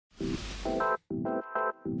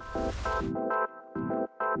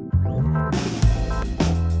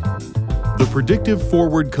Predictive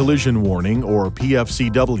Forward Collision Warning, or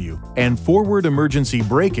PFCW, and Forward Emergency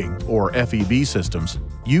Braking, or FEB systems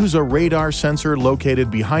use a radar sensor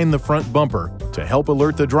located behind the front bumper to help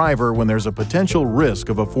alert the driver when there's a potential risk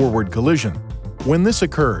of a forward collision. When this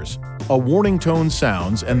occurs, a warning tone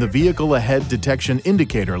sounds and the vehicle ahead detection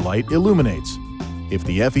indicator light illuminates. If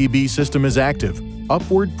the FEB system is active,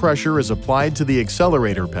 upward pressure is applied to the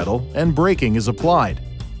accelerator pedal and braking is applied.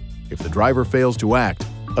 If the driver fails to act,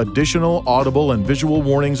 additional audible and visual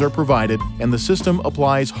warnings are provided and the system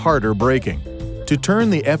applies harder braking. To turn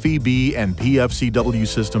the FEB and PFCW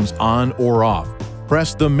systems on or off,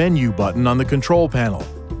 press the menu button on the control panel.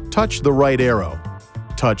 Touch the right arrow.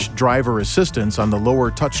 Touch Driver Assistance on the lower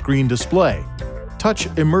touchscreen display. Touch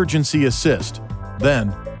Emergency Assist,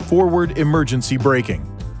 then Forward Emergency Braking.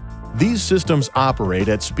 These systems operate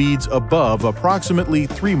at speeds above approximately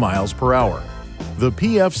 3 miles per hour. The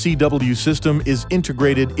PFCW system is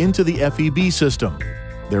integrated into the FEB system.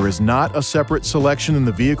 There is not a separate selection in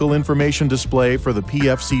the vehicle information display for the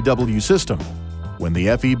PFCW system. When the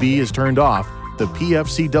FEB is turned off, the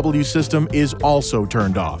PFCW system is also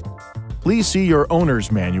turned off. Please see your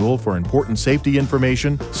owner's manual for important safety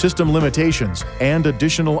information, system limitations, and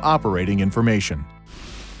additional operating information.